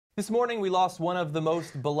This morning, we lost one of the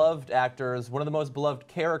most beloved actors, one of the most beloved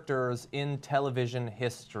characters in television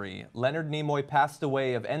history. Leonard Nimoy passed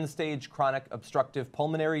away of end-stage chronic obstructive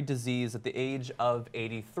pulmonary disease at the age of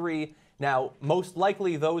 83. Now, most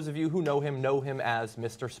likely, those of you who know him as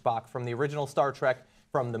Mr. Spock from the original Star Trek,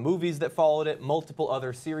 from the movies that followed it, multiple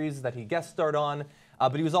other series that he guest starred on.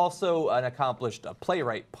 But he was also an accomplished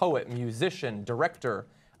playwright, poet, musician, director,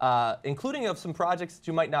 including of some projects that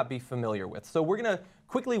you might not be familiar with. So we're going to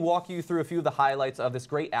quickly walk you through a few of the highlights of this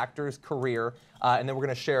great actor's career, and then we're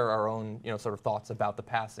going to share our own, sort of thoughts about the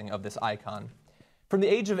passing of this icon. From the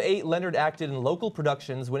age of 8, Leonard acted in local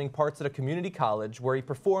productions, winning parts at a community college where he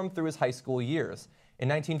performed through his high school years. In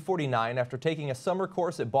 1949, after taking a summer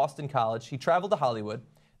course at Boston College, he traveled to Hollywood,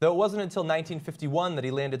 though it wasn't until 1951 that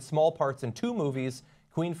he landed small parts in 2 movies,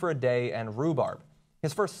 Queen for a Day and Rhubarb.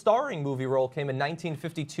 His first starring movie role came in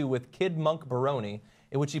 1952 with Kid Monk Baroni,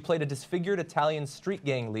 in which he played a disfigured Italian street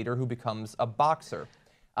gang leader who becomes a boxer.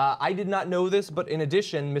 I did not know this, but in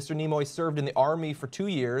addition, Mr. Nimoy served in the Army for 2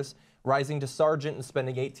 years, rising to sergeant and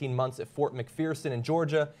spending 18 months at Fort McPherson in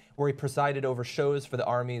Georgia, where he presided over shows for the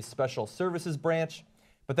Army's Special Services Branch.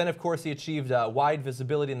 But then, of course, he achieved wide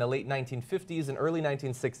visibility in the late 1950s and early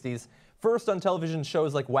 1960s, first on television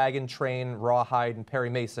shows like Wagon Train, Rawhide, and Perry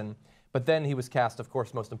Mason. But then he was cast, of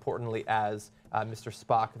course, most importantly, as Mr.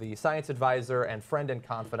 Spock, the science advisor and friend and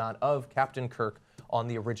confidant of Captain Kirk on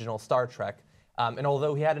the original Star Trek. And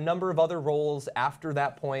although he had a number of other roles after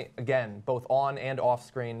that point, again, both on and off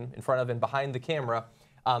screen, in front of and behind the camera,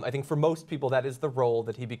 I think for most people that is the role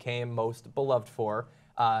that he became most beloved for.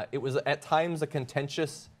 It was at times a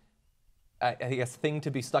contentious, I guess, thing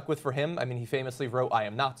to be stuck with for him. I mean, he famously wrote, "I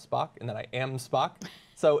am not Spock," and then "I am Spock."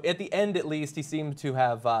 So at the end, at least, he seemed to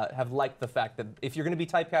have liked the fact that if you're going to be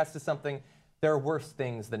typecast as something, there are worse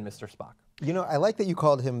things than Mr. Spock. You know, I like that you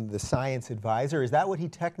called him the science advisor. Is that what he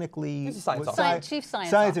technically? He's a science officer. Chief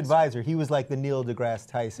science officer. advisor. He was like the Neil deGrasse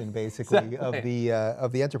Tyson, basically, exactly.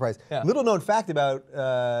 of the Enterprise. Yeah. Little known fact about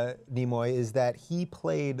Nimoy is that he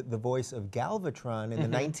played the voice of Galvatron in the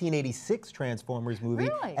 1986 Transformers movie,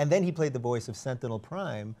 and then he played the voice of Sentinel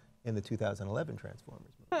Prime in the 2011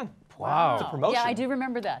 Transformers movie. Wow. It's a promotion. Yeah, I do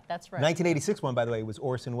remember that. That's right. 1986 one, by the way, was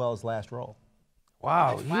Orson Welles' last role.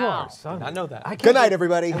 Wow, you are son. I know that. Good night,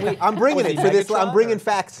 everybody. I'm bringing it for this. I'm bringing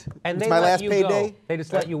facts. And it's my last payday. day. They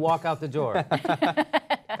just let you walk out the door.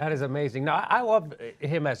 That is amazing. Now, I love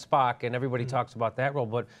him as Spock, and everybody talks about that role,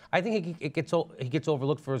 but I think he gets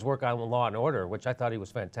overlooked for his work on Law and Order, which I thought he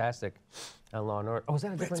was fantastic on Law and Order. Oh, was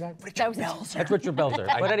that a different guy? Richard Belzer. That's Richard Belzer.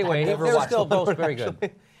 But anyway, they were still both very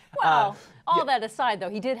good. Well, all that aside, though,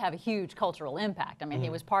 he did have a huge cultural impact. I mean, he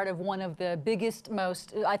was part of one of the biggest,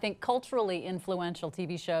 most, I think, culturally influential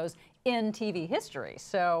TV shows in TV history.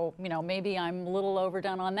 So, maybe I'm a little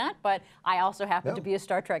overdone on that, but I also happen to be a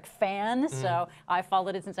Star Trek fan, so I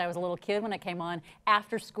followed it since I was a little kid when it came on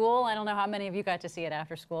after school. I don't know how many of you got to see it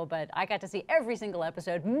after school, but I got to see every single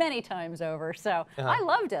episode many times over, so I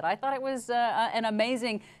loved it. I thought it was an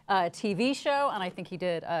amazing TV show, and I think he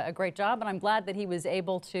did a great job, and I'm glad that he was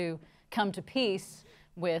able to come to peace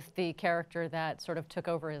with the character that sort of took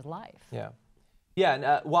over his life. Yeah,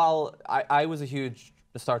 and while I was a huge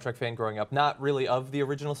Star Trek fan growing up, not really of the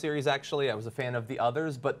original series, actually. I was a fan of the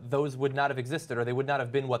others, but those would not have existed, or they would not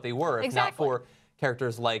have been what they were if not for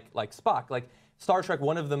characters like Spock. Like Star Trek,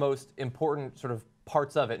 one of the most important sort of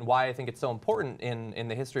parts of it, and why I think it's so important in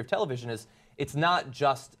the history of television, is it's not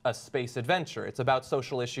just a space adventure. It's about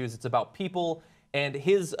social issues. It's about people. And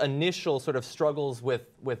his initial sort of struggles with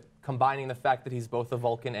combining the fact that he's both a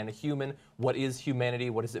Vulcan and a human. What is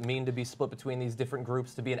humanity? What does it mean to be split between these different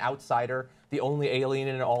groups, to be an outsider, the only alien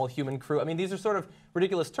in an all-human crew? I mean, these are sort of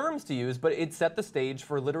ridiculous terms to use, but it set the stage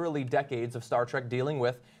for literally decades of Star Trek dealing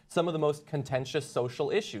with some of the most contentious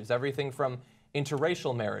social issues. Everything from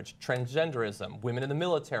interracial marriage, transgenderism, women in the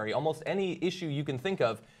military, almost any issue you can think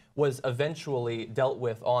of was eventually dealt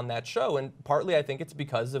with on that show, and partly I think it's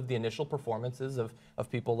because of the initial performances of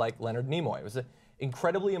people like Leonard Nimoy. It was an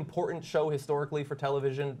incredibly important show historically for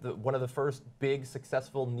television, one of the first big,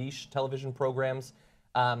 successful niche television programs,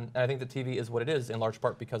 and I think that TV is what it is in large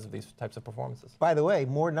part because of these types of performances. By the way,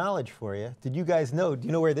 more knowledge for you. Did you guys know, do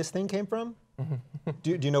you know where this thing came from?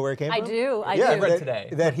 Do you know where it came from? I do. I read today.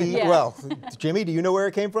 That he, well, Jimmy, do you know where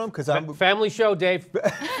it came from? Because I'm family show, Dave.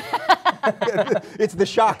 It's the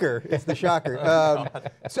shocker. It's the shocker.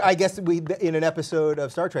 So I guess in an episode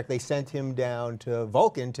of Star Trek, they sent him down to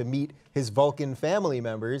Vulcan to meet his Vulcan family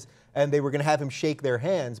members, and they were going to have him shake their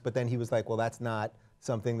hands, but then he was like, well, that's not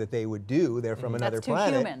something that they would do. They're from another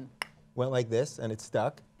planet. That's too human. went like this, and it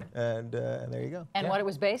stuck, and there you go. And what it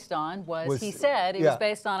was based on was he said it was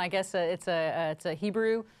based on, I guess, it's a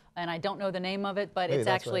Hebrew, and I don't know the name of it, but Maybe it's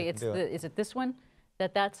actually, is it this one?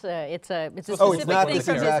 It's a specific oh, it's not thing this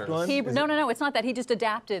from exact his one? Hebrew. No, it's not that. He just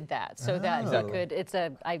adapted that so that he could.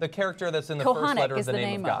 The character that's in the first Kohanic letter is of the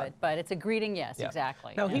name of God. it, but it's a greeting. Yes,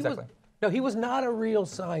 exactly. No, he was not a real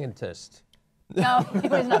scientist. No, he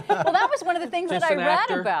was not. Well, that was one of the things that I read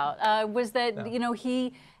actor? about, was that, you know,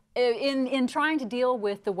 he, in trying to deal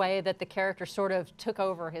with the way that the character sort of took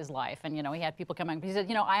over his life, and, you know, he had people come in, he said,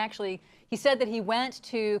 you know, he said that he went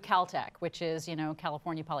to Caltech, which is, you know,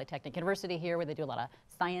 California Polytechnic University here, where they do a lot of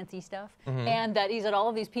sciencey stuff, and that he said all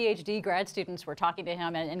of these PhD grad students were talking to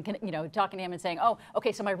him and you know, talking to him and saying, oh,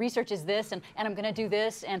 okay, so my research is this, and I'm going to do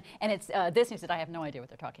this, and it's this, and he said, I have no idea what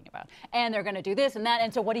they're talking about, and they're going to do this and that,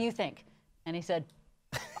 and so what do you think? And he said,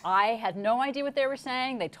 I had no idea what they were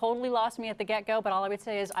saying. They totally lost me at the get-go, but all I would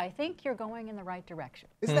say is, I think you're going in the right direction.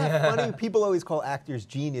 Isn't that funny? People always call actors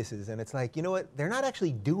geniuses, and it's like, you know what? They're not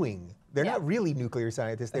actually doing. They're not really nuclear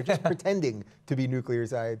scientists. They're just pretending to be nuclear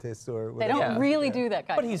scientists or whatever. They don't really do that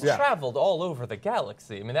kind But of he's stuff. traveled all over the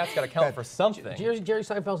galaxy. I mean, that's got to count for something. Jerry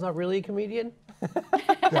Seinfeld's not really a comedian?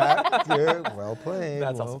 Well played.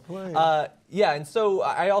 That's well awesome. played. Yeah, and so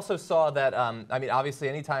I also saw that, I mean, obviously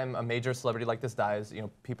anytime a major celebrity like this dies, you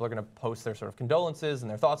know, people are going to post their sort of condolences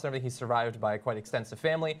and their thoughts and everything. He's survived by a quite extensive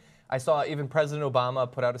family. I saw even President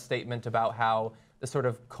Obama put out a statement about how the sort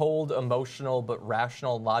of cold, emotional, but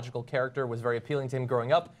rational, logical character was very appealing to him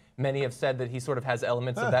growing up. Many have said that he sort of has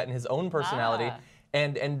elements of that in his own personality.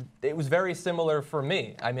 And it was very similar for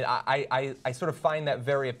me. I mean, I sort of find that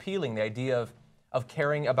very appealing, the idea of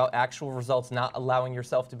caring about actual results, not allowing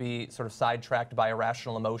yourself to be sort of sidetracked by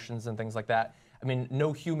irrational emotions and things like that. I mean,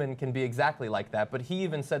 no human can be exactly like that, but he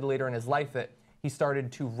even said later in his life that he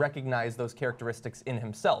started to recognize those characteristics in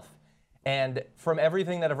himself. And from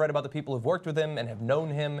everything that I've read about the people who've worked with him and have known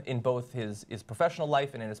him in both his professional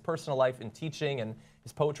life and in his personal life, in teaching and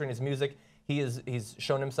his poetry and his music, he's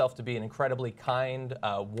shown himself to be an incredibly kind,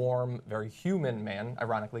 warm, very human man,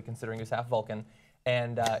 ironically, considering he was half Vulcan.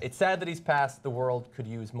 And it's sad that he's passed. The world could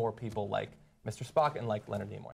use more people like Mr. Spock and like Leonard Nimoy.